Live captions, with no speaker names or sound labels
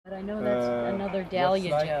I know that's another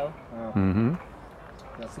dahlia, like, Joe. Mm-hmm.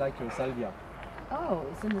 That's like a salvia. Oh,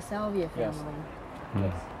 it's in the salvia Yes. family.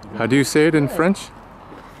 Yes. How do you say it in French?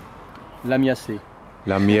 Lamiacée.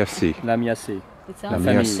 Lamiacée. Lamiacée. It sounds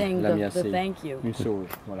La like miasse. saying La the miasse. thank you. Une sauve,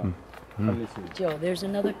 voilà. Comme les sauves. Joe, there's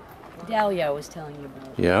another dahlia I was telling you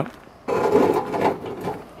about. Yeah.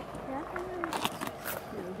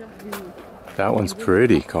 That one's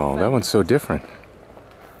pretty, Carl. That one's so different.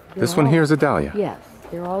 This one here is a dahlia. Yes,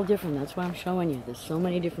 they're all different. That's why I'm showing you. There's so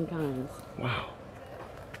many different kinds. Wow.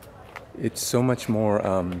 It's so much more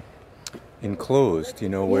enclosed, you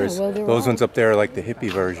know, whereas well, they're those all- ones up there are like the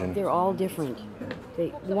hippie version. They're all different.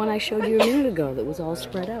 The one I showed you a minute ago that was all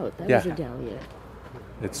spread out, that was a dahlia.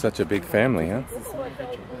 It's such a big family, huh? All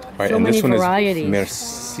right, So and this many one varieties. is I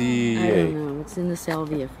Mercier. don't know. It's in the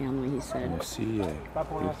salvia family, he said. Mercier.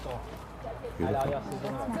 Beautiful.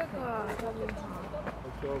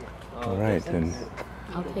 All right, and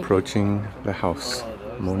I'll take it. approaching the house,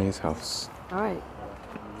 Monet's house. All right.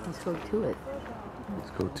 Let's go to it.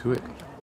 Let's go to it.